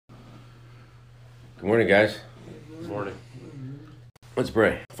Good morning, guys. Good morning. Let's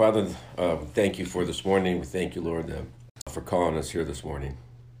pray. Father, thank you for this morning. We thank you, Lord, for calling us here this morning.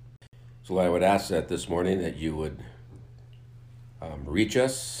 So, Lord, I would ask that this morning that you would reach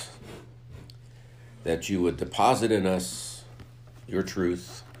us, that you would deposit in us your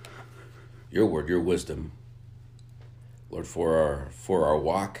truth, your word, your wisdom, Lord, for our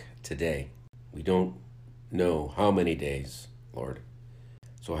walk today. We don't know how many days, Lord.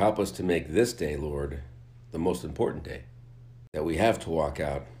 So help us to make this day, Lord, the most important day that we have to walk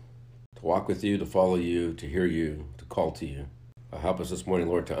out, to walk with you, to follow you, to hear you, to call to you. Help us this morning,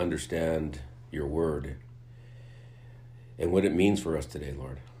 Lord, to understand your word and what it means for us today,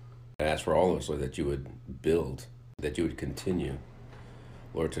 Lord. I ask for all of us, Lord, that you would build, that you would continue,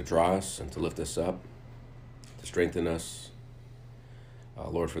 Lord, to draw us and to lift us up, to strengthen us,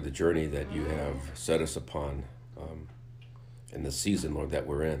 Lord, for the journey that you have set us upon in the season, Lord, that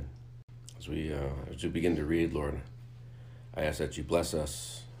we're in. As we begin to read, Lord, I ask that you bless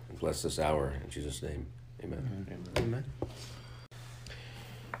us and bless this hour. In Jesus' name, amen. Amen.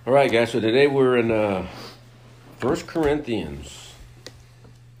 All right, guys, so today we're in 1 Corinthians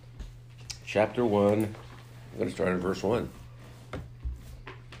chapter 1. I'm going to start at verse 1.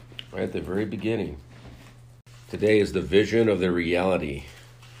 Right at the very beginning. Today is the vision of the reality.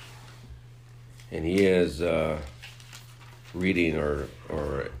 And he is reading or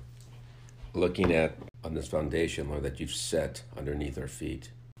looking at on this foundation, Lord, that you've set underneath our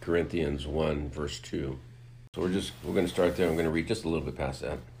feet. Corinthians 1, verse 2. So we're going to start there. I'm going to read just a little bit past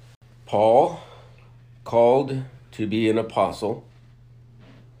that. Paul, called to be an apostle.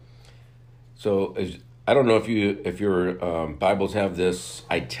 So I don't know if your Bibles have this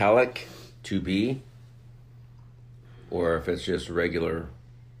italic to be, or if it's just regular.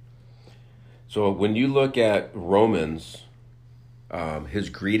 So when you look at Romans, his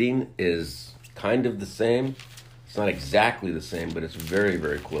greeting is kind of the same. It's not exactly the same, but it's very,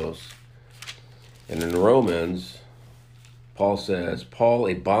 very close. And in Romans, Paul says, Paul,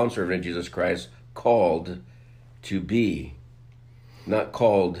 a bondservant of Jesus Christ, called to be, not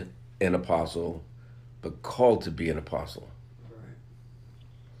called an apostle, but called to be an apostle.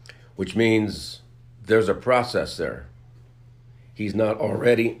 Right. Which means there's a process there. He's not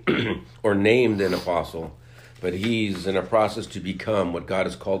already or named an apostle, but he's in a process to become what God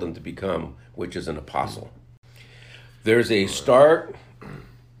has called him to become, which is an apostle. There's a start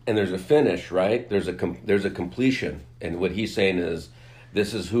and there's a finish, right? There's a completion. And what he's saying is,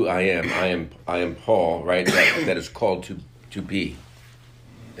 this is who I am. I am Paul, right? That is called to be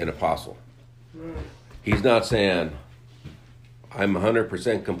an apostle. He's not saying, I'm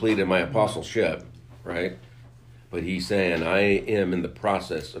 100% complete in my apostleship, right? But he's saying, I am in the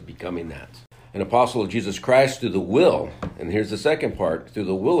process of becoming that. An apostle of Jesus Christ through the will, and here's the second part, through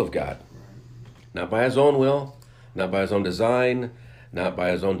the will of God. Not by his own will, not by his own design, not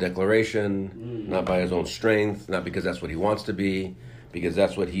by his own declaration, not by his own strength, not because that's what he wants to be, because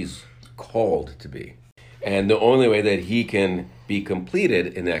that's what he's called to be. And the only way that he can be completed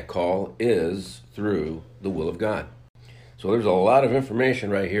in that call is through the will of God. So there's a lot of information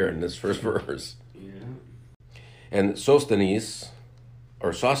right here in this first verse. And Sosthenes,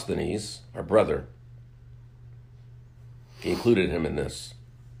 our brother, he included him in this.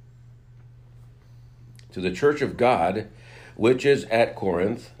 To the church of God, which is at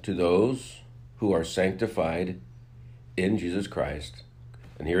Corinth, to those who are sanctified in Jesus Christ.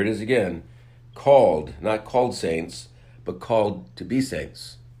 And here it is again, called, not called saints, but called to be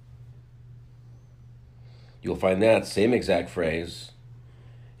saints. You'll find that same exact phrase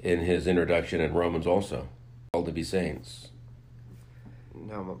in his introduction in Romans also. Called to be saints.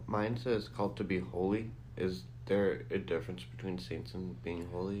 Now, mine says called to be holy. Is there a difference between saints and being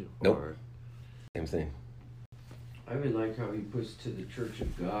holy? Nope. Same thing. I really like how he puts to the church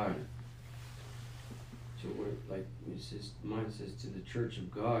of God. To where, like it says, mine says to the church of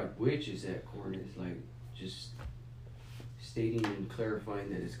God, which is at Corinth. Like just stating and clarifying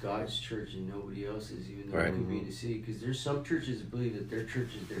that it's God's church and nobody else's, even though it could be to see. Because there's some churches that believe that their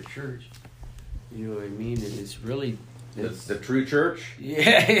church is their church. You know what I mean? And it's really The true church?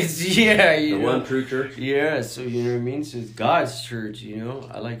 Yeah, The one true church? Yeah, so you know what I mean? So it's God's church, you know?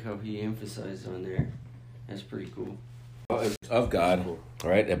 I like how he emphasized on there. That's pretty cool. It's of God,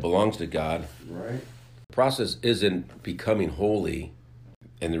 right? It belongs to God. Right. The process isn't becoming holy,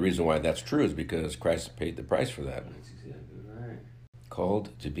 and the reason why that's true is because Christ paid the price for that. That's exactly right.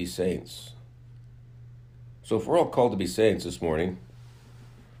 Called to be saints. So if we're all called to be saints this morning,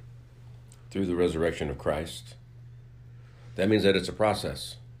 through the resurrection of Christ, that means that it's a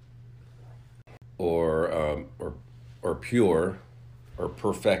process, or pure, or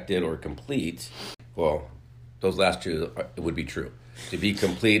perfected, or complete Well, those last two would be true. To be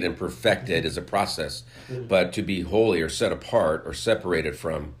complete and perfected is a process, but to be holy or set apart or separated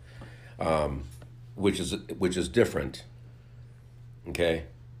from, which is different. Okay?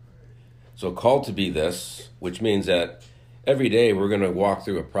 So called to be this, which means that every day we're going to walk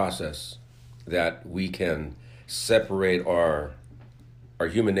through a process that we can separate our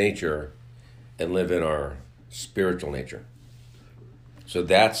human nature and live in our spiritual nature. So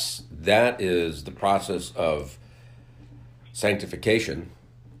that is the process of sanctification,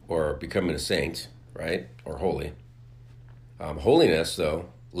 or becoming a saint, right? Or holy. Holiness, though,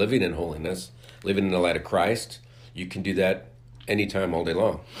 living in holiness, living in the light of Christ, you can do that anytime, all day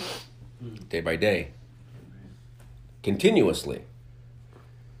long, day by day, continuously.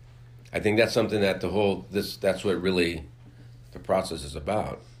 I think that's something that that's what really the process is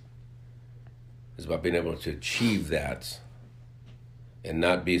about. It's about being able to achieve that and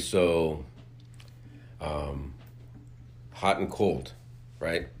not be so hot and cold,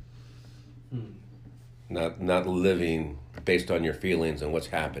 right? Not living based on your feelings and what's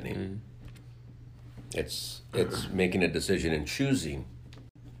happening. It's making a decision and choosing.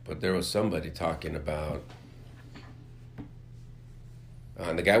 But there was somebody talking about,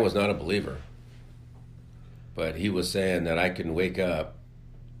 and the guy was not a believer, but he was saying that I can wake up.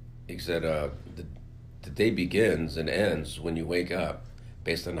 He said the day begins and ends when you wake up,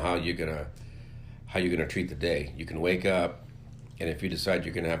 based on how you're gonna treat the day. You can wake up, and if you decide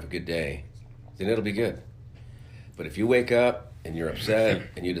you're gonna have a good day, then it'll be good. But if you wake up and you're upset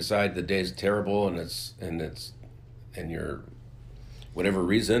and you decide the day's terrible and you're whatever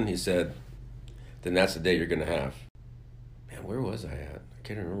reason, he said, then that's the day you're gonna have. Man, where was I at? I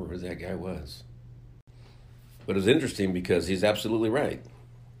can't remember where that guy was. But it was interesting because he's absolutely right.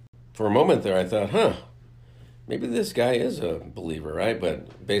 For a moment there, I thought, maybe this guy is a believer, right?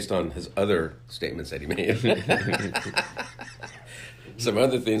 But based on his other statements that he made, some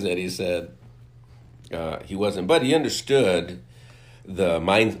other things that he said, he wasn't. But he understood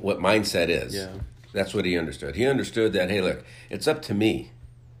what mindset is. Yeah. That's what he understood. He understood that, hey, look, it's up to me.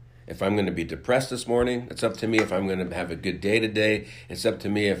 If I'm going to be depressed this morning, it's up to me if I'm going to have a good day today. It's up to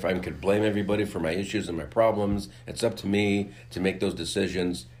me if I could blame everybody for my issues and my problems. It's up to me to make those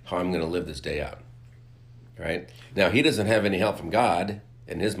decisions, how I'm going to live this day out. Right? Now, he doesn't have any help from God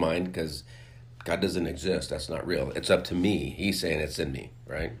in his mind because God doesn't exist. That's not real. It's up to me. He's saying it's in me,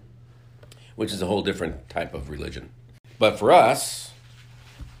 right? Which is a whole different type of religion. But for us,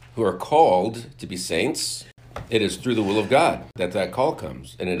 who are called to be saints, it is through the will of God that call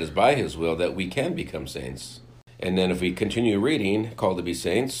comes. And it is by his will that we can become saints. And then if we continue reading, called to be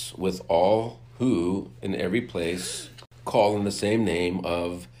saints, with all who in every place call in the same name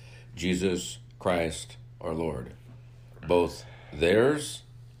of Jesus Christ our Lord, both theirs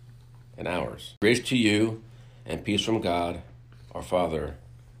and ours. Grace to you and peace from God, our Father,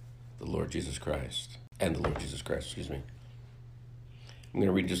 the Lord Jesus Christ, and the Lord Jesus Christ, excuse me. I'm going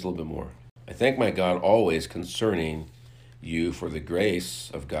to read just a little bit more. I thank my God always concerning you for the grace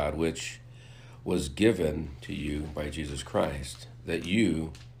of God which was given to you by Jesus Christ, that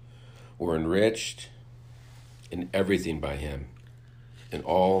you were enriched in everything by him, in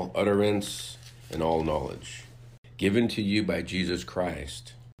all utterance and all knowledge, given to you by Jesus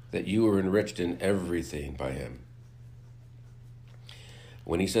Christ, that you were enriched in everything by him.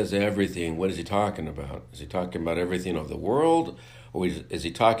 When he says everything, what is he talking about? Is he talking about everything of the world, or is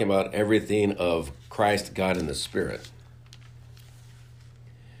he talking about everything of Christ, God, and the Spirit?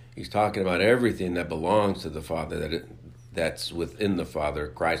 He's talking about everything that belongs to the Father, that's within the Father,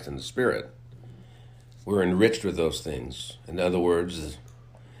 Christ, and the Spirit. We're enriched with those things. In other words,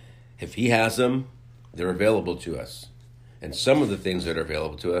 if he has them, they're available to us. And some of the things that are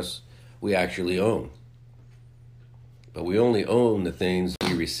available to us, we actually own. But we only own the things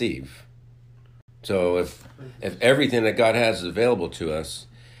we receive. So if everything that God has is available to us,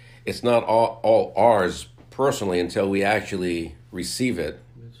 it's not all ours personally until we actually receive it,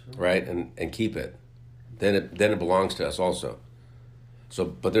 right, and keep it. Then it belongs to us also. So,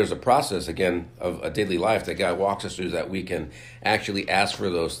 but there's a process, again, of a daily life that God walks us through that we can actually ask for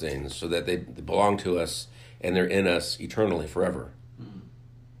those things so that they belong to us and they're in us eternally, forever.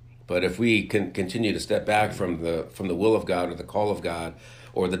 But if we can continue to step back from the will of God or the call of God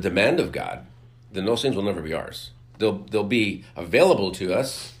or the demand of God, then those things will never be ours. They'll be available to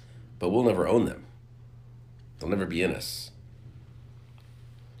us, but we'll never own them. They'll never be in us.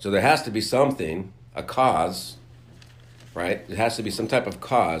 So there has to be something, a cause, right? It has to be some type of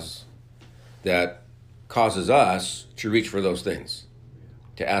cause that causes us to reach for those things,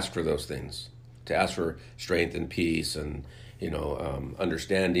 to ask for those things, to ask for strength and peace and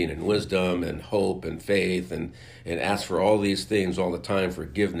understanding and wisdom and hope and faith and ask for all these things all the time,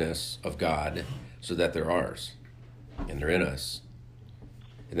 forgiveness of God, so that they're ours and they're in us.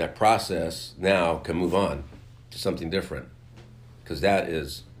 And that process now can move on to something different, because that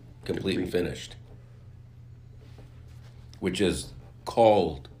is complete and finished, which is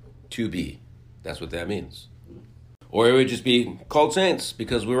called to be. That's what that means. Or it would just be called saints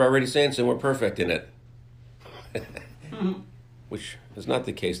because we're already saints and we're perfect in it. Which is not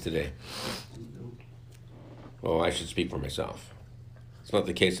the case today. Well, I should speak for myself. It's not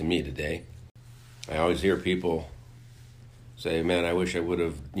the case in me today. I always hear people say, man, I wish I would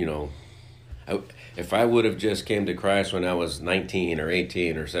have, if I would have just came to Christ when I was 19 or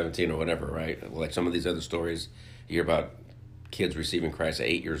 18 or 17 or whatever, right? Like some of these other stories, you hear about kids receiving Christ at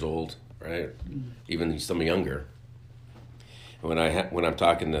 8 years old, right? Even some younger. When I'm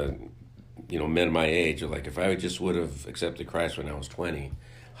talking to men my age, like if I just would have accepted Christ when I was 20,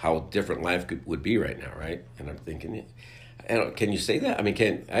 how different life would be right now, right? And I'm thinking, can you say that? I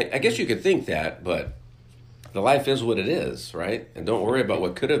mean, I guess you could think that, but the life is what it is, right? And don't worry about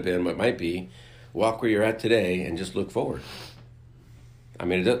what could have been, what might be. Walk where you're at today and just look forward. I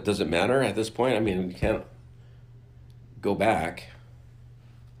mean, does it matter at this point? I mean, you can't go back.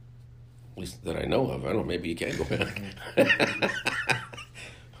 At least that I know of. I don't know, maybe you can go back.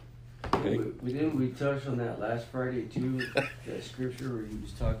 Didn't we touch on that last Friday too? That scripture where he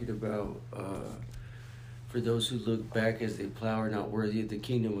was talking about for those who look back as they plow are not worthy of the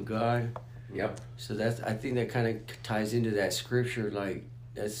kingdom of God. Yep. So I think that kind of ties into that scripture. Like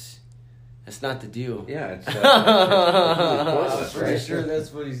that's not the deal. Yeah. It's, I'm pretty sure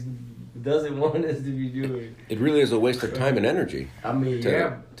that's what he doesn't want us to be doing. It really is a waste of time and energy. I mean,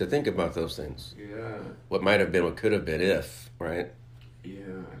 to think about those things. Yeah. What might have been, what could have been, if, right? Yeah.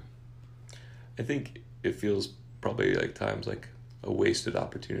 I think it feels probably like times like a wasted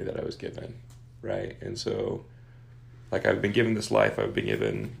opportunity that I was given, right? And so, like I've been given this life, I've been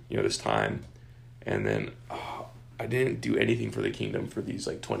given, this time, and then I didn't do anything for the kingdom for these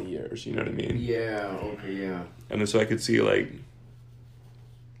like 20 years, you know what I mean? Yeah, okay, yeah. And then so I could see like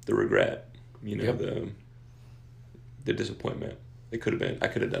the regret, Yep. the disappointment. I could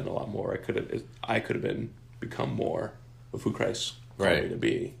have done a lot more. I could have become more of who Christ called me to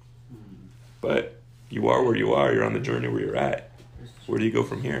be. But you are where you are. You're on the journey where you're at. Where do you go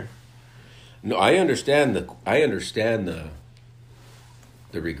from here? No, I understand the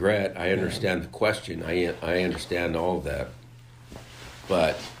regret. I understand the question. I understand all of that.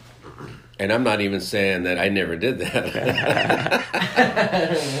 And I'm not even saying that I never did that.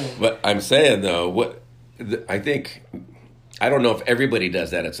 But I'm saying though, I don't know if everybody does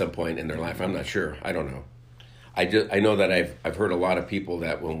that at some point in their life. I'm not sure. I don't know. I know that I've heard a lot of people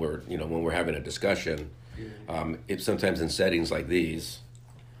that when we're having a discussion, it's sometimes in settings like these,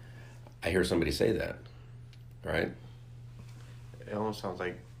 I hear somebody say that, right? It almost sounds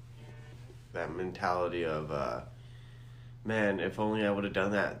like that mentality of, man, if only I would have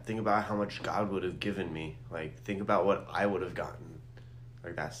done that. Think about how much God would have given me. Like, think about what I would have gotten.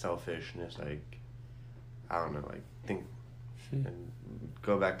 Like, that selfishness, like, I don't know, like, think, and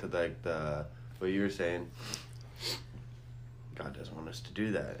go back to, like, what you were saying. God doesn't want us to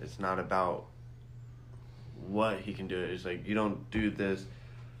do that. It's not about what he can do. It's like, you don't do this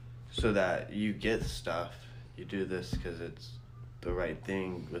so that you get stuff. You do this because it's the right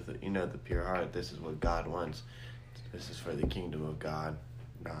thing with, the pure heart. This is what God wants. This is for the kingdom of God,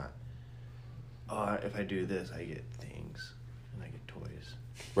 not, if I do this, I get things and I get toys.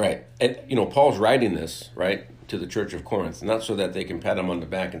 Right. And, Paul's writing this, right, to the church of Corinth, not so that they can pat him on the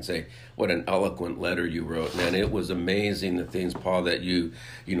back and say, what an eloquent letter you wrote. Man, it was amazing the things, Paul, that you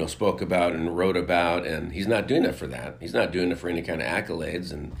spoke about and wrote about. And he's not doing it for that. He's not doing it for any kind of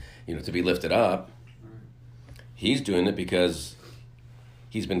accolades and, to be lifted up. He's doing it because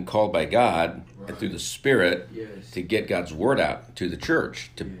he's been called by God and through the Spirit to get God's word out to the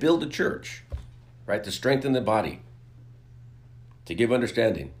church, to build a church, right, to strengthen the body, to give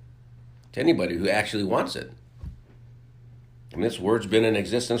understanding to anybody who actually wants it. And this word's been in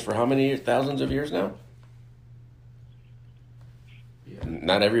existence for how many thousands of years now? Yeah.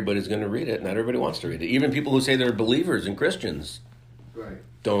 Not everybody's going to read it. Not everybody wants to read it. Even people who say they're believers and Christians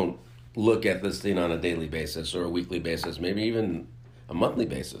don't look at this thing on a daily basis or a weekly basis, maybe even a monthly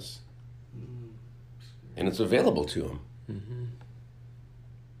basis. And it's available to them. Mm-hmm.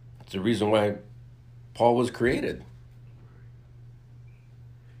 It's the reason why Paul was created.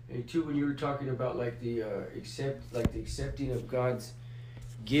 And too, when you were talking about like the accepting of God's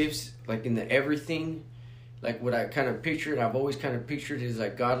gifts, like in the everything, like what I kind of pictured, I've always kind of pictured is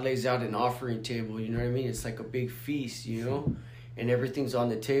like God lays out an offering table, you know what I mean? It's like a big feast, you know, and everything's on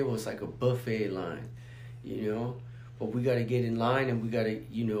the table. It's like a buffet line, you know, but we got to get in line and we got to,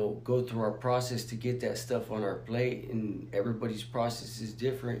 you know, go through our process to get that stuff on our plate, and everybody's process is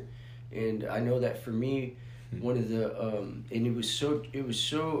different. And I know that for me, one of the, and it was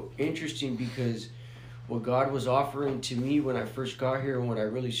so interesting because what God was offering to me when I first got here and what I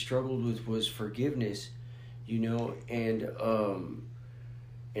really struggled with was forgiveness, you know, and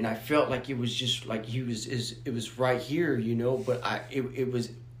I felt like it was just like it was right here, you know, but it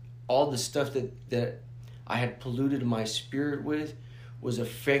was all the stuff that I had polluted my spirit with was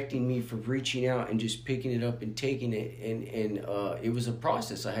affecting me from reaching out and just picking it up and taking it, and it was a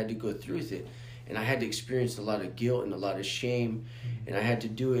process. I had to go through with it, and I had to experience a lot of guilt and a lot of shame, and I had to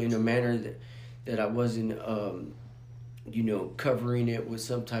do it in a manner that I wasn't, you know, covering it with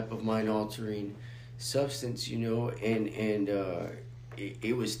some type of mind-altering substance, you know, and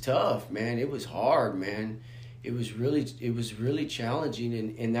it was tough, man. It was hard, man. It was really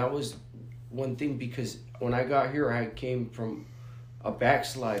challenging, and that was one thing, because when I got here, I came from a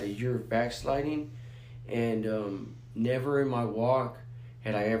year of backsliding, and never in my walk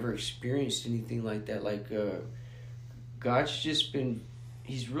had I ever experienced anything like that. Like God's just been,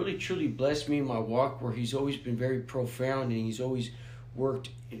 he's really truly blessed me in my walk, where he's always been very profound, and he's always worked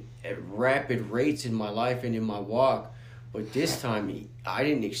at rapid rates in my life and in my walk. But this time I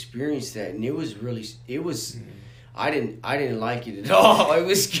didn't experience that, and I didn't like it at all. It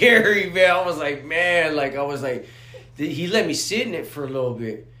was scary, man. I was like, he let me sit in it for a little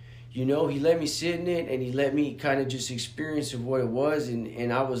bit. You know, he let me sit in it, and he let me kind of just experience of what it was,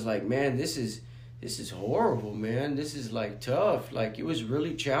 and I was like, man, this is horrible, man. This is like tough. Like, it was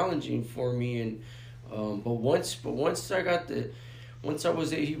really challenging for me, and but once he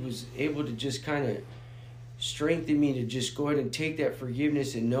was able to just kind of strengthen me to just go ahead and take that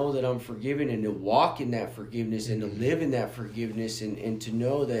forgiveness and know that I'm forgiven, and to walk in that forgiveness and to live in that forgiveness, and to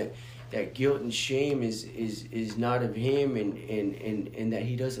know that guilt and shame is not of him, and that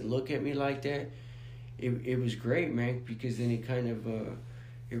he doesn't look at me like that. It was great, man, because then it kind of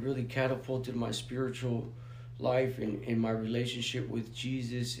it really catapulted my spiritual life and my relationship with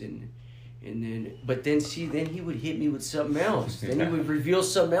Jesus, and then he would hit me with something else. Then he would reveal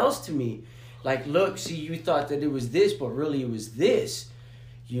something else to me. Like, look, see, you thought that it was this, but really it was this,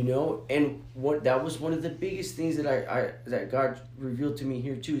 you know? And that was one of the biggest things that God revealed to me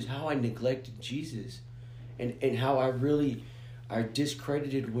here too, is how I neglected Jesus, and how I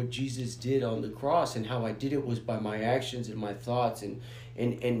discredited what Jesus did on the cross, and how I did it was by my actions and my thoughts, and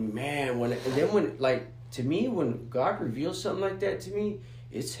man, when God reveals something like that to me,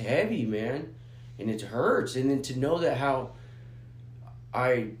 it's heavy, man, and it hurts. And then to know that how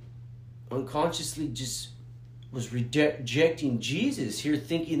I unconsciously just was rejecting Jesus here,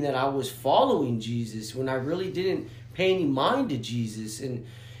 thinking that I was following Jesus when I really didn't pay any mind to Jesus, and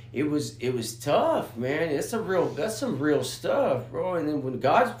it was tough, man. That's some real stuff, bro. And then when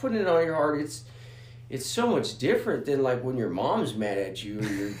God's putting it on your heart, it's so much different than like when your mom's mad at you or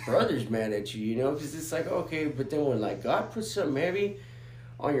your brother's mad at you, you know, because it's like, okay, but then when like God puts something heavy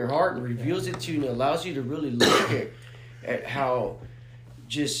on your heart and reveals it to you and allows you to really look at how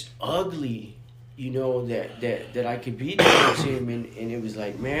just ugly, you know, that I could be towards him, and it was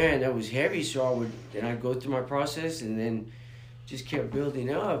like, man, that was heavy. So I'd go through my process, and then just kept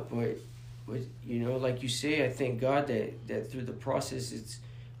building up. But you know, like you say, I thank God that through the process,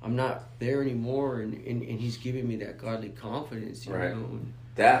 I'm not there anymore, and he's giving me that godly confidence, you right. know.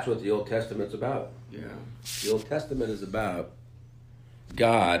 That's what the Old Testament's about. Yeah. The Old Testament is about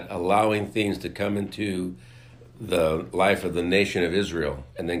God allowing things to come into the life of the nation of Israel,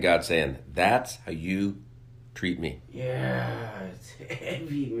 and then God saying, that's how you treat me. Yeah, it's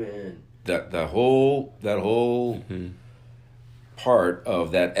heavy, man. That whole part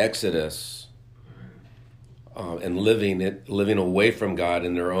of that Exodus, and living away from God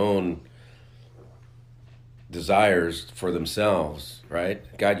in their own desires for themselves, right?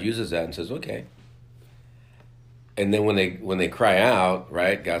 God uses that and says, okay. And then when they cry out,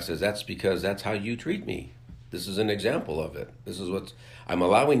 right, God says, that's because that's how you treat me. This is an example of it. This is what I'm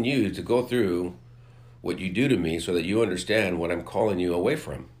allowing you to go through, what you do to me, so that you understand what I'm calling you away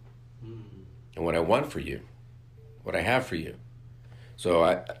from, and what I want for you, what I have for you.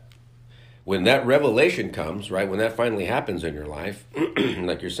 So when that revelation comes, right, when that finally happens in your life,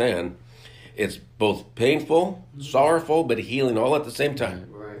 like you're saying, it's both painful, sorrowful, but healing all at the same time.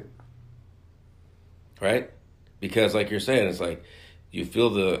 Right. Right? Because like you're saying, it's like you feel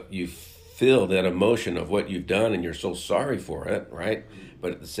feel that emotion of what you've done and you're so sorry for it, right?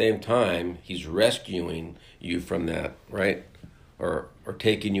 But at the same time, he's rescuing you from that, right? Or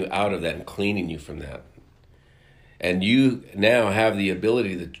taking you out of that and cleaning you from that. And you now have the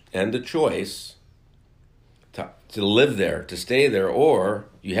ability and the choice to live there, to stay there, or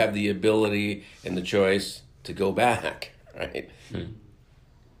you have the ability and the choice to go back, right?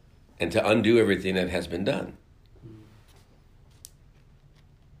 And to undo everything that has been done.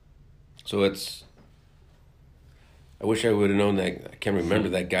 So I wish I would have known that. I can't remember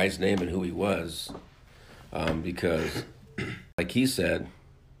that guy's name and who he was, because, like he said,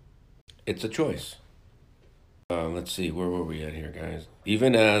 it's a choice. Let's see, where were we at here, guys?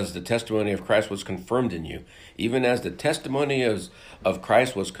 Even as the testimony of Christ was confirmed in you, even as the testimony of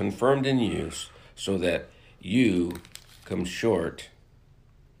Christ was confirmed in you, so that you come short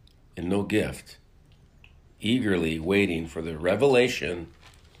in no gift, eagerly waiting for the revelation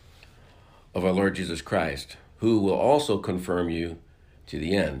of our Lord Jesus Christ, who will also confirm you to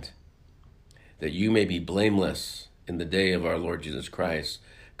the end, that you may be blameless in the day of our Lord Jesus Christ.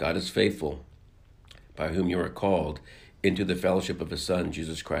 God is faithful, by whom you are called into the fellowship of his Son,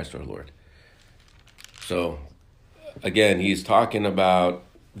 Jesus Christ our Lord. So, again, he's talking about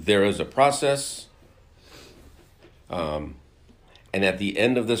there is a process, and at the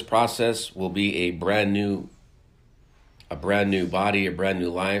end of this process will be a brand new body, a brand new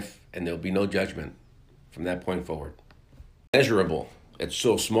life, and there'll be no judgment from that point forward. Measurable. It's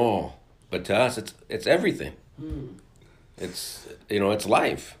so small, but to us, it's everything. It's it's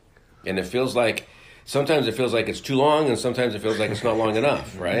life, and it feels like sometimes it feels like it's too long, and sometimes it feels like it's not long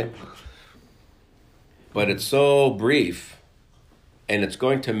enough, right? But it's so brief, and it's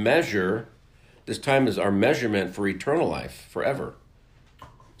going to measure. This time is our measurement for eternal life, forever.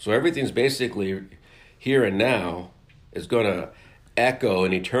 So everything's basically here and now is going to echo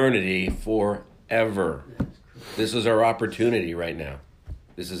in eternity forever. This is our opportunity right now.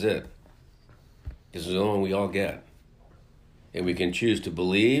 This is it. This is the only one we all get. And we can choose to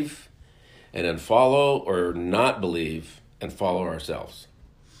believe and then follow, or not believe and follow ourselves.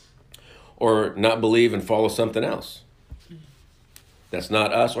 Or not believe and follow something else. That's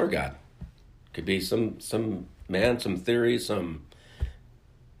not us or God. Could be some man, some theory, some,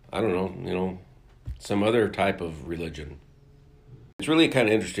 I don't know, some other type of religion. It's really kind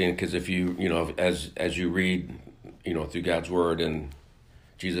of interesting because if you, as you read, through God's word, and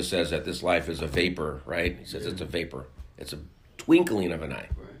Jesus says that this life is a vapor, right? He says it's a vapor. It's a twinkling of an eye,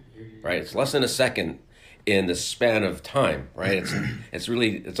 right? It's less than a second in the span of time, right?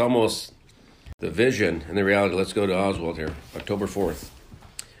 It's almost the vision and the reality. Let's go to Oswald here, October 4th.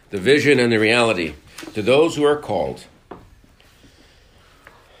 The vision and the reality. To those who are called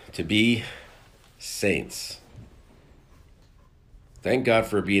to be saints. Thank God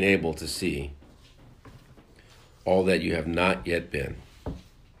for being able to see all that you have not yet been.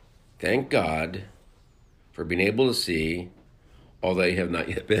 Thank God for being able to see all that you have not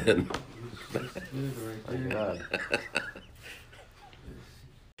yet been.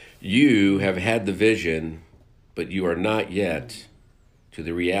 You have had the vision, but you are not yet to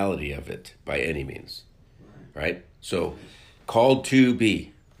the reality of it by any means. Right? So, called to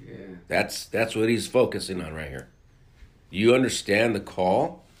be. That's what he's focusing on right here. You understand the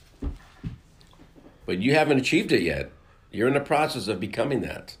call, but you haven't achieved it yet. You're in the process of becoming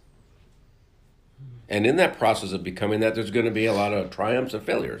that. And in that process of becoming that, there's going to be a lot of triumphs and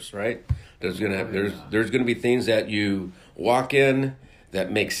failures, right? There's going to be things that you walk in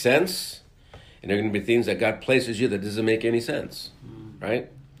that make sense, and there are going to be things that God places you that doesn't make any sense, right?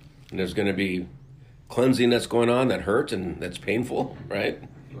 And there's going to be cleansing that's going on that hurts and that's painful, right?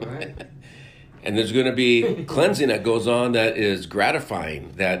 Right. And there's going to be cleansing that goes on that is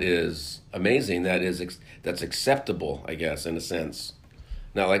gratifying, that is amazing, that's acceptable, I guess, in a sense.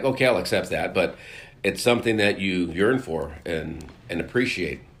 Not like, okay, I'll accept that, but it's something that you yearn for and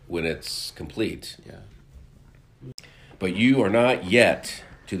appreciate when it's complete. Yeah. But you are not yet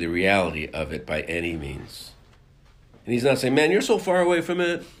to the reality of it by any means. And he's not saying, man, you're so far away from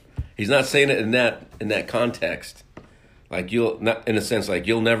it. He's not saying it in that context. Like you'll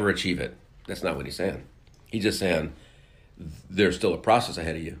never achieve it. That's not what he's saying. He's just saying there's still a process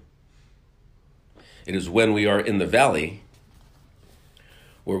ahead of you. It is when we are in the valley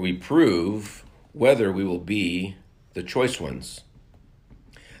where we prove whether we will be the choice ones,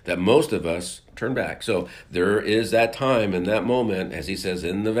 that most of us turn back. So there is that time and that moment, as he says,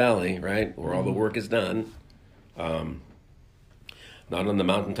 in the valley, right, where all the work is done. Not on the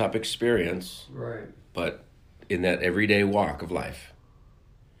mountaintop experience, Right. but in that everyday walk of life,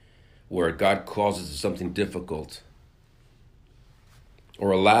 where God calls us to something difficult,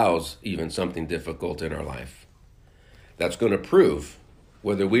 or allows even something difficult in our life. That's going to prove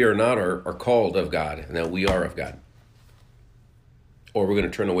whether we or not are called of God and that we are of God. Or we're going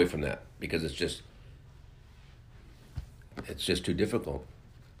to turn away from that because it's just too difficult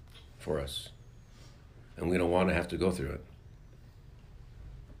for us. And we don't want to have to go through it.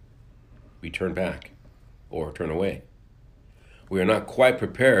 We turn back or turn away. We are not quite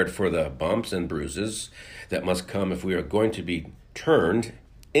prepared for the bumps and bruises that must come if we are going to be turned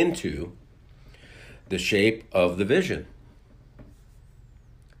into the shape of the vision.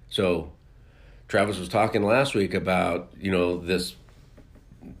 So Travis was talking last week about,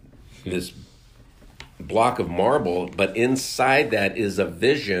 this block of marble, but inside that is a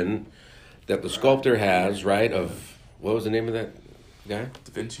vision that the sculptor has, right? Of, what was the name of that guy?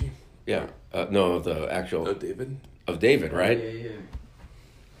 Da Vinci? Yeah. No, the actual... David? Of David, right? Yeah.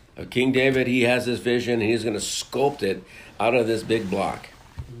 Of King David, he has this vision, and he's going to sculpt it out of this big block.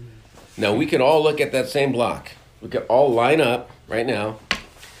 Now, we can all look at that same block. We can all line up right now,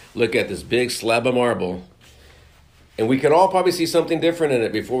 look at this big slab of marble, and we can all probably see something different in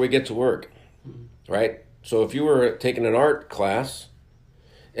it before we get to work, right? So if you were taking an art class,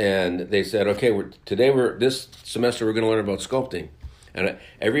 and they said, okay, this semester we're going to learn about sculpting. And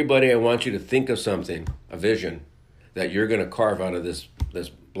everybody, I want you to think of something, a vision, that you're going to carve out of this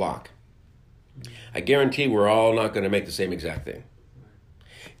block. I guarantee we're all not going to make the same exact thing.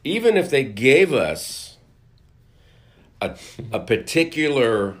 Even if they gave us a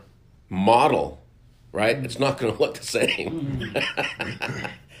particular model, right? It's not going to look the same.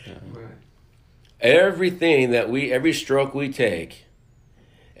 Everything every stroke we take,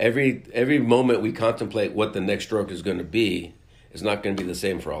 every moment we contemplate what the next stroke is going to be, is not going to be the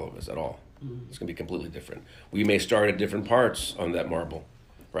same for all of us at all. It's going to be completely different. We may start at different parts on that marble,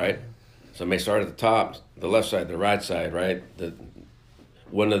 right? So it may start at the top, the left side, the right side, right?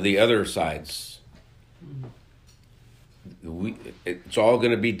 One of the other sides. It's all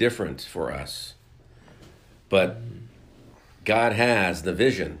going to be different for us. But God has the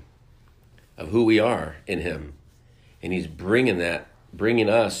vision of who we are in Him. And He's bringing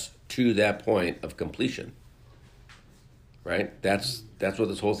us to that point of completion. Right? That's what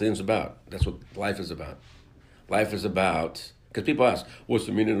this whole thing's about. That's what life is about. Life is about, because people ask, what's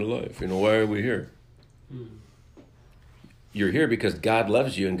the meaning of life? Why are we here? You're here because God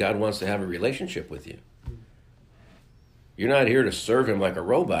loves you and God wants to have a relationship with you. You're not here to serve Him like a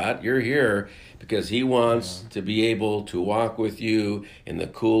robot. You're here because He wants to be able to walk with you in the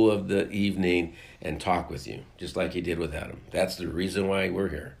cool of the evening and talk with you, just like He did with Adam. That's the reason why we're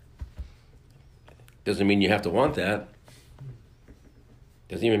here. Doesn't mean you have to want that.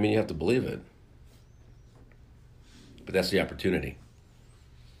 Doesn't even mean you have to believe it. But that's the opportunity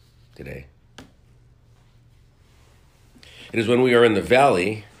today. It is when we are in the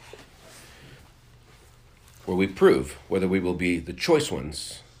valley where we prove whether we will be the choice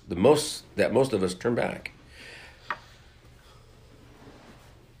ones, that most of us turn back.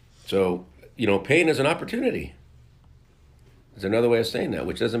 So, pain is an opportunity. There's another way of saying that,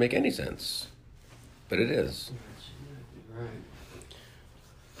 which doesn't make any sense. But it is.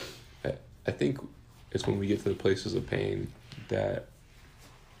 Right. I think it's when we get to the places of pain that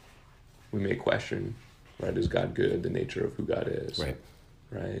we may question, right? Is God good? The nature of who God is. Right.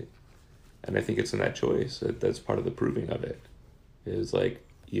 Right. And I think it's in that choice that's part of the proving of it. Is like,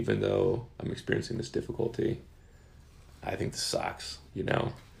 even though I'm experiencing this difficulty, I think this sucks,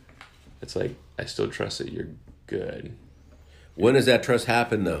 It's like, I still trust that you're good. When does that trust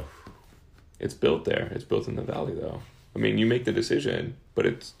happen, though? It's built there. It's built in the valley, though. I mean, you make the decision, but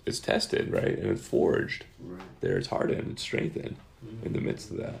it's tested, right? And it's forged. Right. There, it's hardened. It's strengthened in the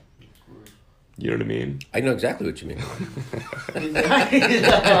midst of that. You know what I mean? I know exactly what you mean.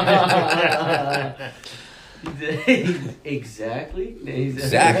 Exactly?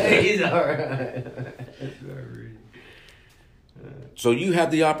 Exactly. He's all right. So you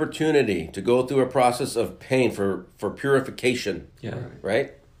have the opportunity to go through a process of pain for purification. Yeah.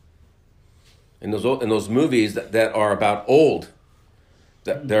 Right? In those movies that are about old,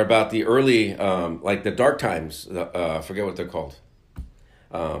 they're about the early, like the dark times. I forget what they're called.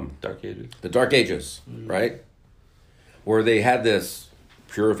 Dark Ages. The Dark Ages, right? Where they had this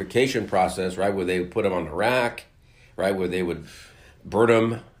purification process, right? Where they would put them on the rack, right? Where they would burn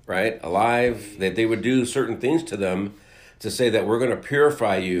them, right? Alive. That they would do certain things to them to say that we're going to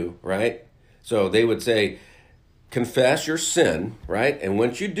purify you, right? So they would say, confess your sin, right? And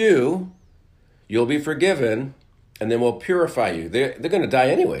once you do, you'll be forgiven, and then we'll purify you. They're going to die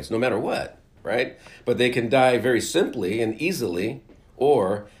anyways, no matter what, right? But they can die very simply and easily,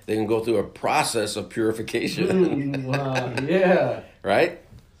 or they can go through a process of purification. Wow, yeah. right?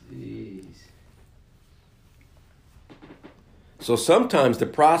 Jeez. So sometimes the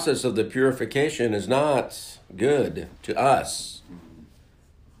process of the purification is not good to us.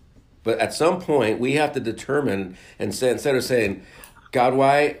 But at some point, we have to determine and say, instead of saying, God,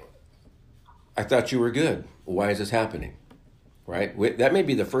 why? I thought you were good. Why is this happening? Right? That may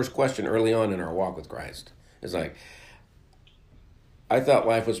be the first question early on in our walk with Christ. It's like, I thought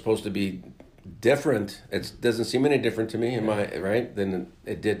life was supposed to be different. It doesn't seem any different to me, right, than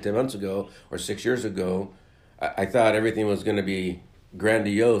it did 10 months ago or 6 years ago. I thought everything was going to be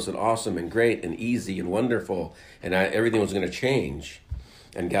grandiose and awesome and great and easy and wonderful, and everything was going to change.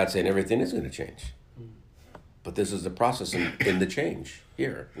 And God's saying everything is going to change. But this is the process in the change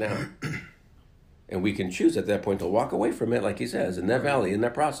here, now. And we can choose at that point to walk away from it, like he says, in that valley, in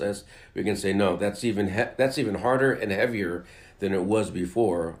that process. We can say, no, that's even harder and heavier than it was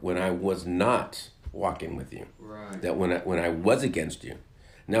before when I was not walking with you. Right. That when I was against you.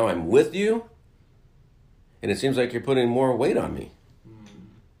 Now I'm with you, and it seems like you're putting more weight on me,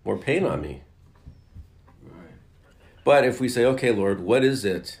 more pain on me. Right. But if we say, okay, Lord, what is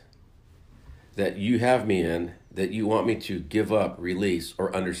it that you have me in that you want me to give up, release,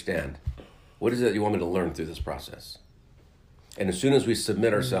 or understand? What is it you want me to learn through this process? And as soon as we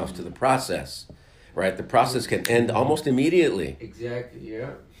submit ourselves to the process, right, the process can end almost immediately. Exactly,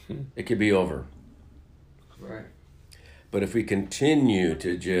 yeah. It could be over. Right. But if we continue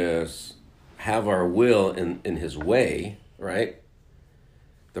to just have our will in his way, right,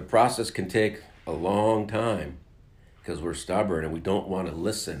 the process can take a long time because we're stubborn and we don't want to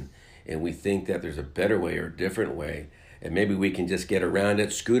listen, and we think that there's a better way or a different way. And maybe we can just get around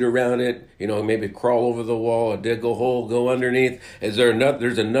it, scoot around it, maybe crawl over the wall, dig a hole, go underneath.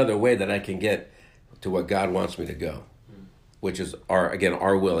 There's another way that I can get to what God wants me to go, which is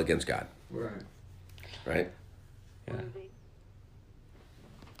our will against God. Right. Right? Yeah.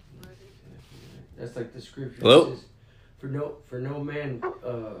 That's like the scripture. Hello? Says, for no man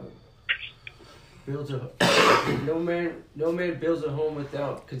builds a no man builds a home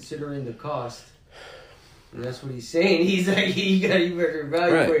without considering the cost. And that's what he's saying. He's like, you better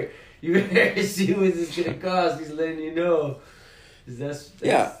evaluate. Right. You better see what this is going to cost. He's letting you know. That's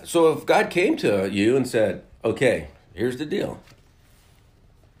Yeah. So if God came to you and said, okay, here's the deal.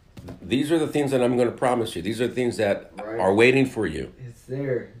 These are the things that I'm going to promise you. These are the things that are waiting for you. It's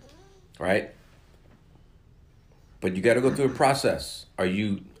there. Right? But you got to go through a process. Are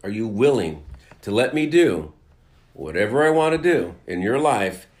you willing to let me do whatever I want to do in your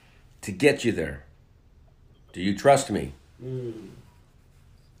life to get you there? Do you trust me?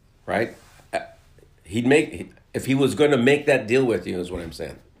 Right? If he was going to make that deal with you, is what I'm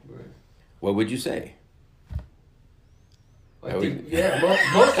saying. Right. What would you say? I think,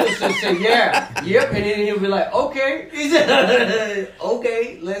 most of us just say, yeah, yep, and then he'll be like, okay,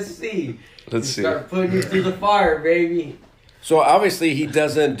 okay, let's see. Start putting you through the fire, baby. So obviously he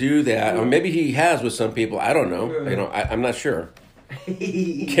doesn't do that, or maybe he has with some people. I don't know. I'm not sure.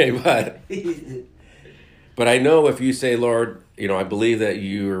 Okay, but I know if you say, Lord, I believe that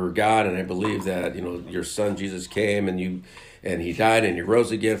you're God, and I believe that your Son Jesus came and he died and he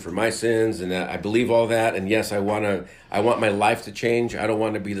rose again for my sins, and I believe all that. And yes, I want my life to change. I don't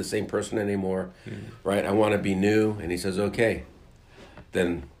want to be the same person anymore, right? I want to be new. And he says, okay,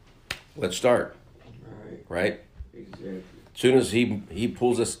 then let's start, right? Exactly. As soon as he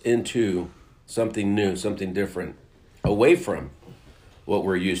pulls us into something new, something different, away from what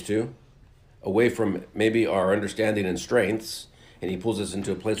we're used to, away from maybe our understanding and strengths, and he pulls us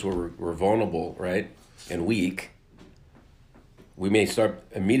into a place where we're vulnerable, right, and weak, we may start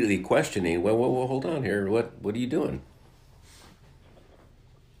immediately questioning, well, hold on here. What are you doing?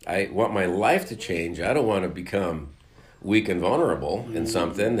 I want my life to change. I don't want to become weak and vulnerable in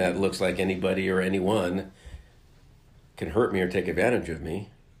something that looks like anybody or anyone can hurt me or take advantage of me.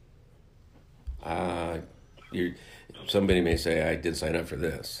 Somebody may say, I did sign up for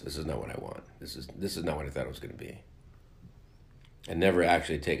this. This is not what I want. This is not what I thought it was going to be. And never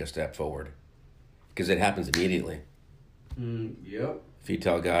actually take a step forward. Because it happens immediately. Yep. If you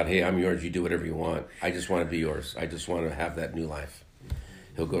tell God, hey, I'm yours, you do whatever you want. I just want to be yours. I just want to have that new life.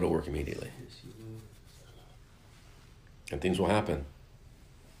 He'll go to work immediately. And things will happen.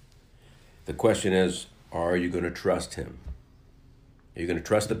 The question is, are you going to trust him? Are you going to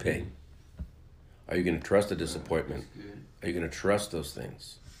trust the pain? Are you going to trust the disappointment? Are you going to trust those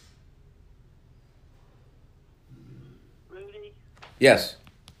things? Rudy? Yes.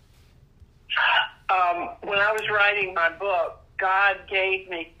 When I was writing my book, God gave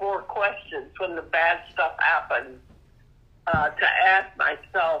me 4 questions when the bad stuff happened to ask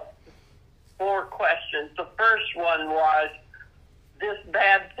myself 4 questions. The first one was, this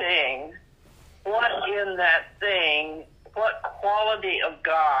bad thing, what in that thing, what quality of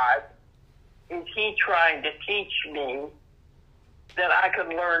God is he trying to teach me that I could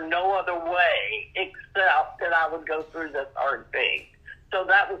learn no other way except that I would go through this hard thing? So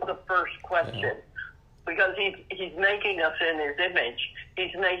that was the first question. Because he's making us in his image.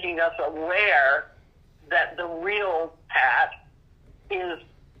 He's making us aware that the real Pat is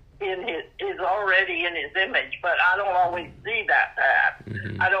already in his image, but I don't always see that Pat.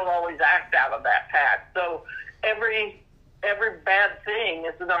 Mm-hmm. I don't always act out of that Pat. So every bad thing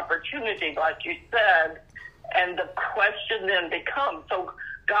is an opportunity, like you said, and the question then becomes, so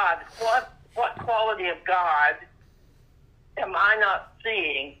God, what quality of God am I not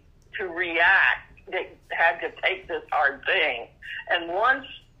seeing to react that had to take this hard thing? And once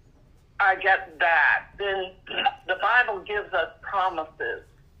I get that, then the Bible gives us promises.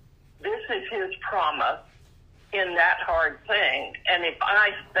 This is his promise in that hard thing. And if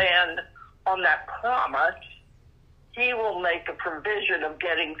I stand on that promise, he will make a provision of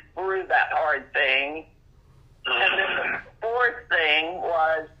getting through that hard thing. And then the fourth thing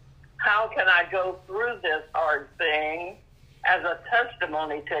was, how can I go through this hard thing as a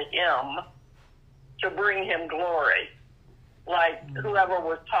testimony to him to bring him glory? Like whoever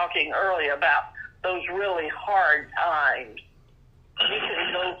was talking earlier about those really hard times. You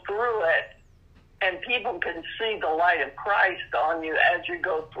can go through it, and people can see the light of Christ on you as you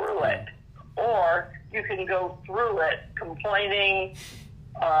go through it. Or you can go through it complaining,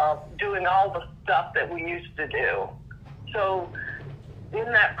 doing all the stuff that we used to do. So in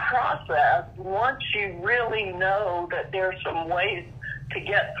that process, once you really know that there's some ways to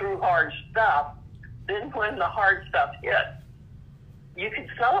get through hard stuff, then when the hard stuff hits, you can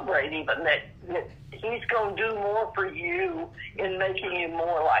celebrate even that he's going to do more for you in making you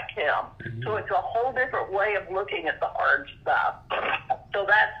more like him. Mm-hmm. So it's a whole different way of looking at the hard stuff. So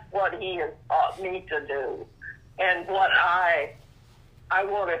that's what he has taught me to do. And what I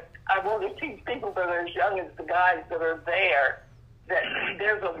want to teach people that are as young as the guys that are there, that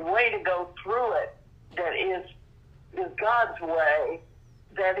there's a way to go through it that is God's way,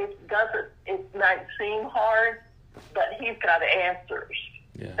 that it might seem hard, but he's got answers.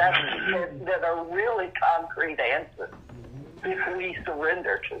 Yeah. That are really concrete answers if we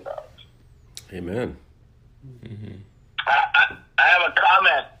surrender to those. Amen. Mm-hmm. I have a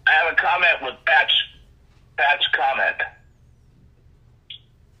comment. I have a comment with Pat's comment.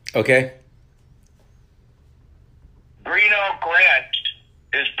 Okay. Green Oak Ranch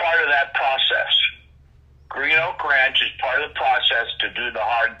is part of that process. Green Oak Ranch is part of the process to do the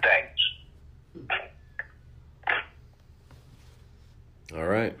hard things. All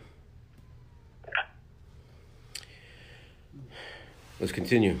right. Let's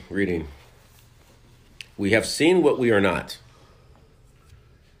continue reading. We have seen what we are not,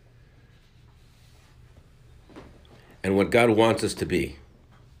 and what God wants us to be.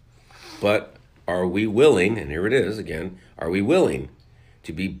 But are we willing, and here it is again, are we willing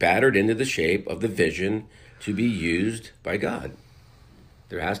to be battered into the shape of the vision to be used by God?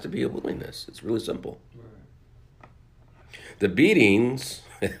 There has to be a willingness. It's really simple. The beatings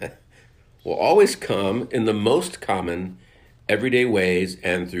will always come in the most common, everyday ways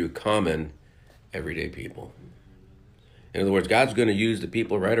and through common, everyday people. In other words, God's going to use the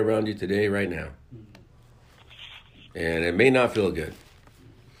people right around you today, right now. And it may not feel good.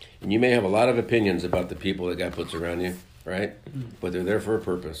 And you may have a lot of opinions about the people that God puts around you, right? But they're there for a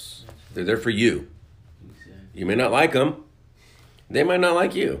purpose. They're there for you. You may not like them. They might not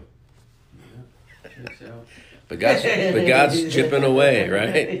like you. But God's chipping away,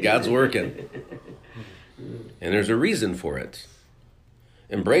 right? God's working. And there's a reason for it.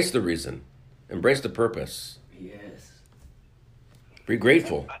 Embrace the reason. Embrace the purpose. Yes. Be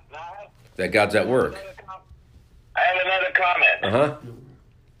grateful that God's at work. I have another comment. Uh-huh.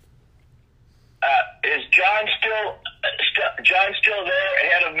 Is John still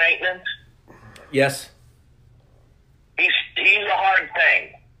there, head of maintenance? Yes. He's a hard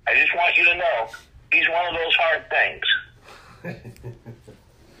thing. I just want you to know he's one of those hard things.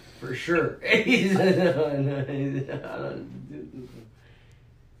 For sure.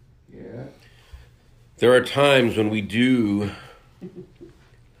 Yeah. There are times when we do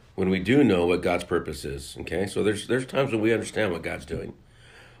know what God's purpose is. Okay, so there's times when we understand what God's doing.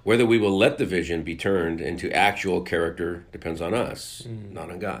 Whether we will let the vision be turned into actual character depends on us,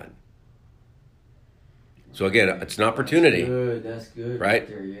 not on God. So again, it's an opportunity. That's good. Right?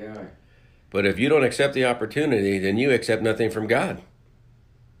 There, yeah. But if you don't accept the opportunity, then you accept nothing from God.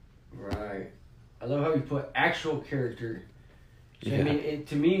 Right. I love how you put actual character So, I mean,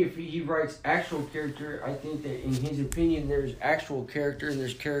 to me, if he writes actual character, I think that in his opinion, there's actual character and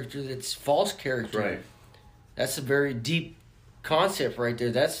there's character that's false character. Right. That's a very deep concept right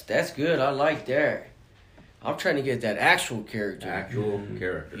there. That's good. I like that. I'm trying to get that actual character. Actual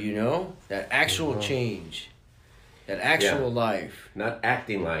character. You know? That actual change. That actual life. Not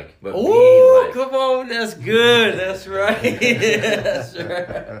acting like, but Oh, being like. come on. That's good. That's right. That's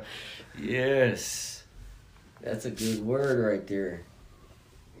right. Yes. That's a good word right there.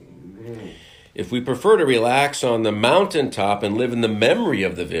 Amen. If we prefer to relax on the mountaintop and live in the memory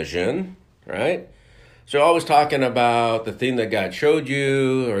of the vision, right? So always talking about the thing that God showed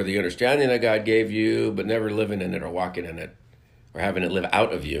you or the understanding that God gave you, but never living in it or walking in it or having it live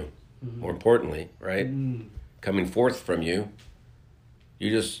out of you, more importantly, right? Coming forth from you.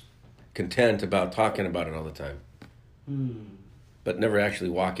 You're just content about talking about it all the time, but never actually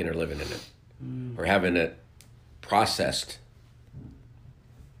walking or living in it or having it processed.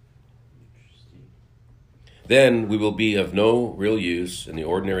 Then we will be of no real use in the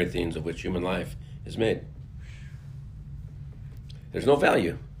ordinary things of which human life is made. There's no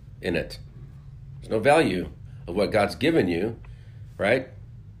value in it. There's no value of what God's given you, right?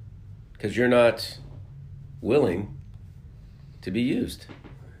 Because you're not willing to be used.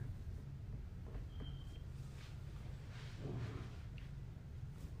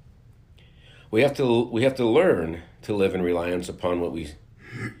 We have to learn to live in reliance upon we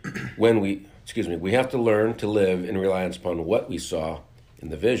have to learn to live in reliance upon what we saw in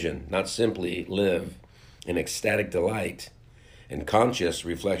the vision, not simply live in ecstatic delight and conscious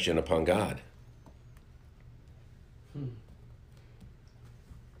reflection upon God.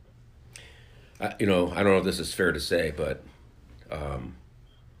 I don't know if this is fair to say, but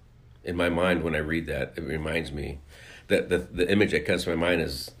in my mind when I read that, it reminds me that the image that comes to my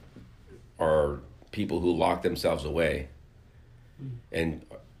mind are people who lock themselves away and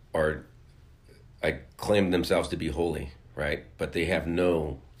claim themselves to be holy, right? But they have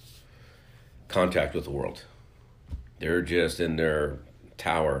no contact with the world. They're just in their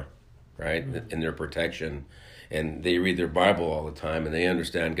tower, right? In their protection. And they read their Bible all the time and they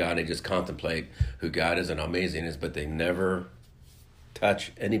understand God. They just contemplate who God is and how amazing he is, but they never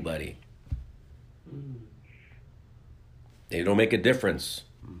touch anybody. They don't make a difference.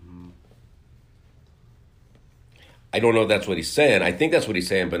 I don't know if that's what he's saying. I think that's what he's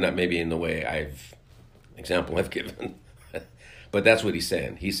saying, but not maybe in the way I've given. But that's what he's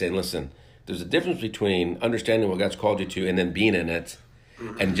saying. He's saying, listen, there's a difference between understanding what God's called you to and then being in it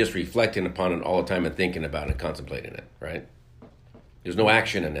and just reflecting upon it all the time and thinking about it and contemplating it, right? There's no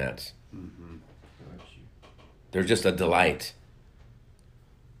action in that. There's just a delight.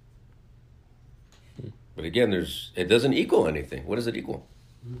 But again, it doesn't equal anything. What does it equal?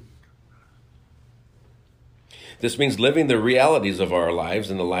 This means living the realities of our lives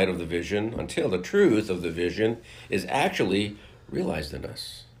in the light of the vision until the truth of the vision is actually realized in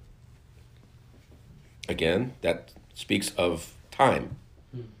us. Again, that speaks of time,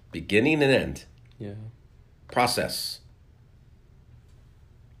 beginning and end, process.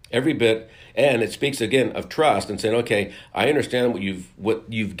 Every bit, and it speaks again of trust and saying, okay, I understand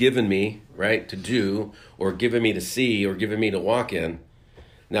what you've given me, right, to do, or given me to see, or given me to walk in.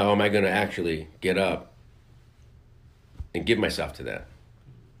 Now, am I going to actually get up and give myself to that?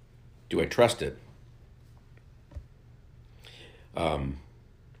 Do I trust it?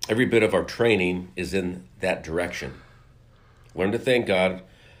 Every bit of our training is in that direction. Learn to thank God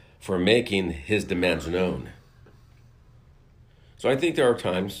for making his demands known. So I think there are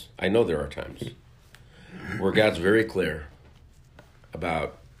times, I know there are times, where God's very clear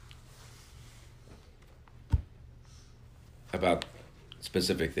about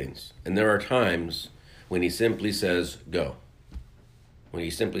specific things. And there are times when he simply says, go. When he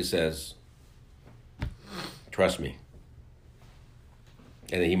simply says, trust me.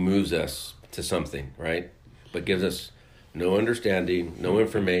 And he moves us to something, right? But gives us no understanding, no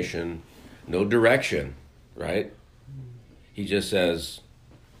information, no direction, right? He just says,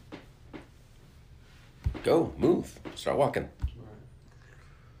 go, move, start walking.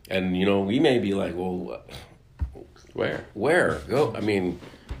 And, we may be like, well, where? Go. I mean,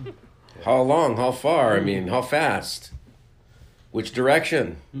 how long? How far? I mean, how fast? Which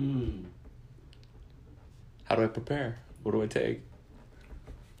direction? How do I prepare? What do I take?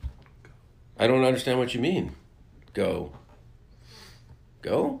 I don't understand what you mean. Go?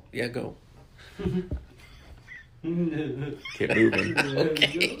 Yeah, go. Keep moving.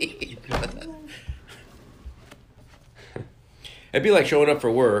 Okay. It'd be like showing up for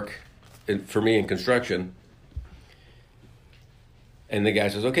work, for me in construction, and the guy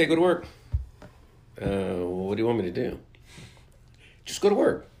says, okay, go to work. What do you want me to do? Just go to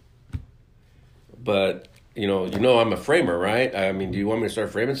work. But, I'm a framer, right? I mean, do you want me to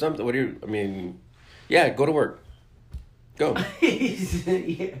start framing something? Yeah, go to work. Go.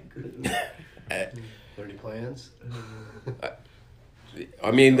 Yeah, good. 30 plans.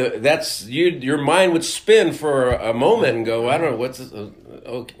 I mean, that's you. Your mind would spin for a moment and go, I don't know what's this,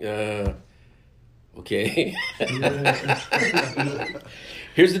 okay.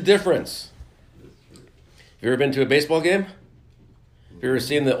 Here's the difference. Have you ever been to a baseball game? Have you ever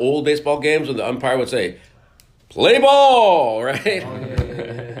seen the old baseball games where the umpire would say, "Play ball," right?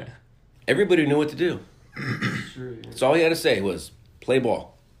 Yeah. Everybody knew what to do. Sure, yeah. That's all he had to say was, "Play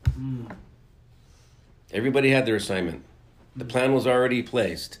ball." Everybody had their assignment. The plan was already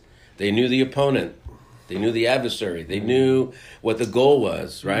placed. They knew the opponent. They knew the adversary. They knew what the goal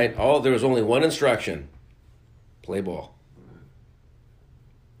was, right? There was only one instruction. Play ball.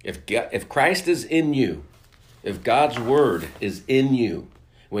 If Christ is in you, if God's word is in you,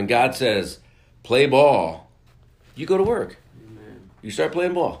 when God says, play ball, you go to work. Amen. You start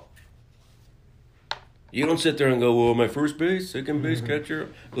playing ball. You don't sit there and go, well, my first base, second base, catcher,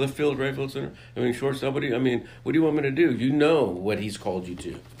 left field, right field, center. Shortstop. What do you want me to do? You know what he's called you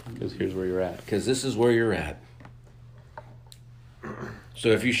to. Because here's where you're at. Because this is where you're at. So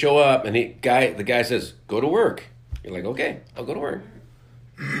if you show up and the guy says, go to work. You're like, okay, I'll go to work.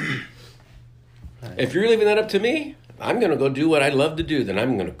 If you're leaving that up to me, I'm going to go do what I love to do. Then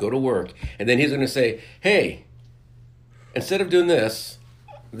I'm going to go to work. And then he's going to say, hey, instead of doing this,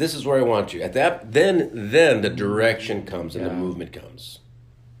 this is where I want you. At that, then the direction comes and the movement comes.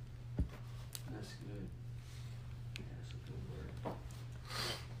 That's good. That's a good word.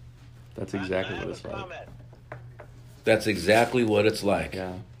 That's exactly what it's like. That's exactly what it's like.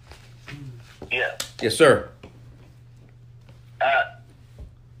 Yeah. Yeah. Yes, sir.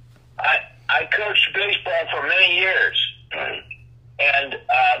 I coached baseball for many years, and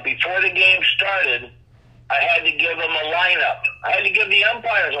before the game started, I had to give them a lineup. I had to give the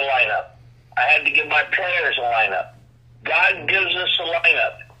umpires a lineup. I had to give my players a lineup. God gives us a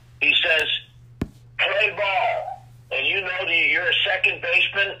lineup. He says, play ball. And you know that you're a second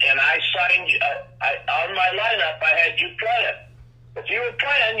baseman, and I signed you. On my lineup, I had you playing. If you were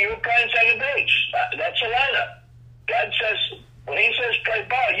playing second base. That's a lineup. God says, when he says play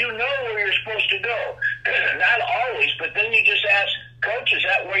ball, you know where you're supposed to go. Not always, but then you just ask, Coach, is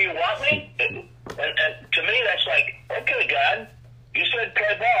that where you want me? And to me, that's like, okay, God, you said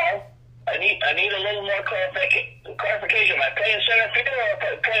play ball. I need a little more clarification. Am I playing center field or am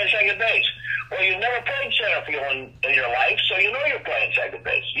I playing second base? Well, you've never played center field in your life, so you know you're playing second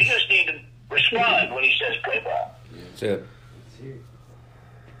base. You just need to respond when he says play ball. That's it.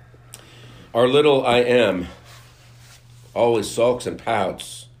 Our little I am always sulks and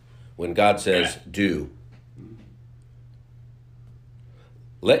pouts when God says do.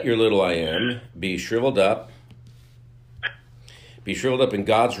 Let your little I am be shriveled up in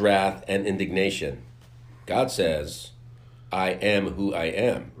God's wrath and indignation. God says, I am who I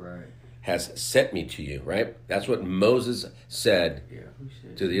am. Right. Has sent me to you, right? That's what Moses said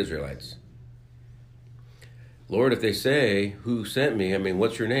to the Israelites. Lord, if they say, who sent me?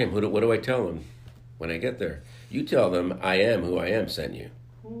 What's your name? What do I tell them when I get there? You tell them, I am who I am sent you.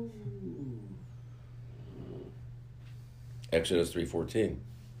 Exodus 3:14.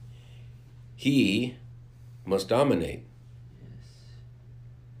 He must dominate.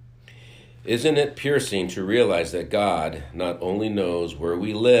 Isn't it piercing to realize that God not only knows where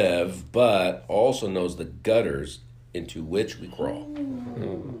we live, but also knows the gutters into which we crawl?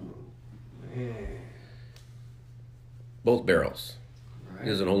 Both barrels. Right. He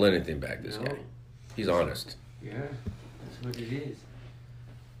doesn't hold anything back, this No. guy. He's honest. Yeah, that's what it is.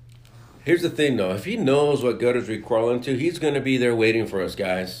 Here's the thing, though. If he knows what gutters we crawl into, he's going to be there waiting for us,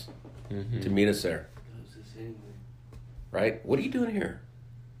 guys, to meet us there. Knows us anyway. Right? What are you doing here?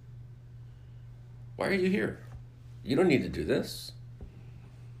 Why are you here? You don't need to do this.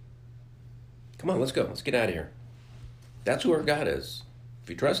 Come on, let's go. Let's get out of here. That's who our God is. If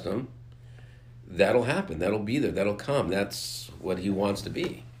you trust him, that'll happen. That'll be there. That'll come. That's what he wants to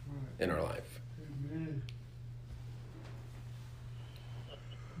be in our life. Amen.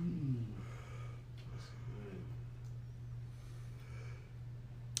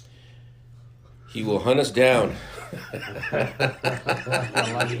 He will hunt us down.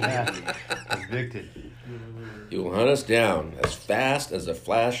 I like that. Convicted. He will hunt us down as fast as a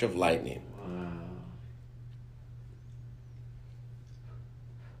flash of lightning. Wow.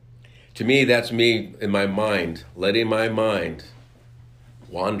 To me, that's me in my mind, letting my mind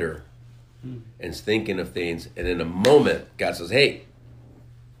wander and thinking of things. And in a moment, God says, hey,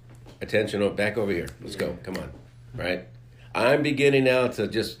 attention, back over here. Let's go. Come on. Right? I'm beginning now to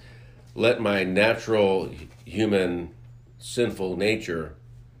just let my natural human sinful nature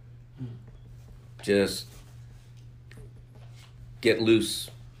just get loose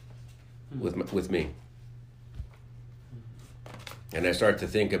with me. And I start to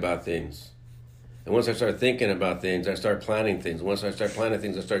think about things. And once I start thinking about things, I start planning things. Once I start planning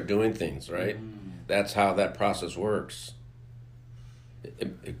things, I start doing things, right? That's how that process works.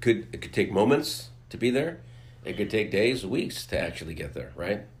 It could take moments to be there. It could take days, weeks to actually get there,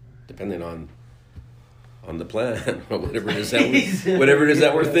 right? Depending on the plan or whatever it is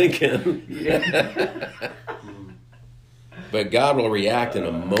that we're thinking. But God will react in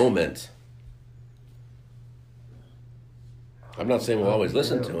a moment. I'm not saying we'll always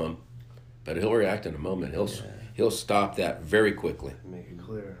listen to him, but he'll react in a moment. He'll stop that very quickly. Make it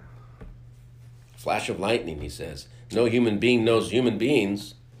clear. Flash of lightning, he says. No human being knows human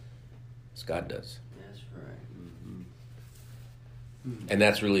beings as God does. That's right. And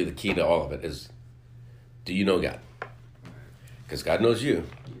that's really the key to all of it is, do you know God? Because God knows you,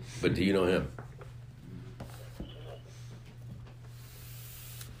 but do you know him?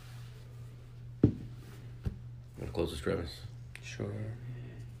 Want to close this, Travis? Sure.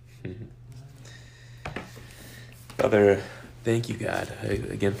 Father, thank you, God,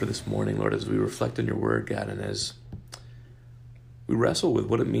 again for this morning, Lord, as we reflect on your word, God, and as we wrestle with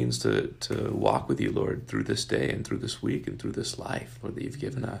what it means to walk with you, Lord, through this day and through this week and through this life, Lord, that you've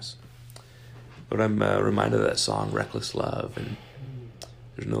given us. Lord, I'm reminded of that song, Reckless Love, and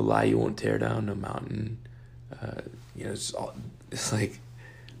there's no lie you won't tear down, no mountain. It's like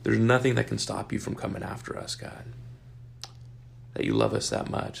there's nothing that can stop you from coming after us, God. That you love us that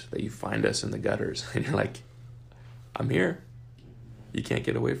much, that you find us in the gutters, and you're like, I'm here. You can't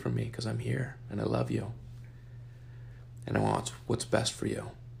get away from me because I'm here, and I love you. And I want what's best for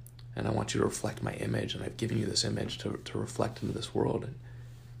you. And I want you to reflect my image, and I've given you this image to reflect into this world, and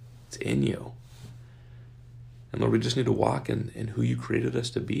it's in you. And Lord, we just need to walk in who you created us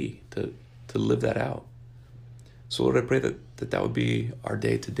to be, to live that out. So Lord, I pray that would be our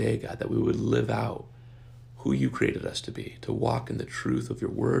day today, God, that we would live out who you created us to be, to walk in the truth of your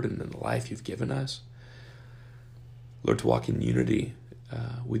word and in the life you've given us. Lord, to walk in unity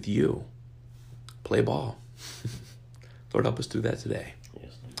with you. Play ball. Lord, help us do that today.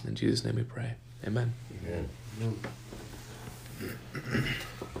 Yes. In Jesus' name we pray. Amen. Amen.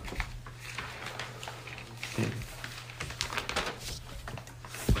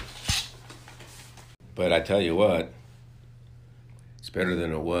 But I tell you what, it's better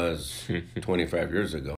than it was 25 years ago.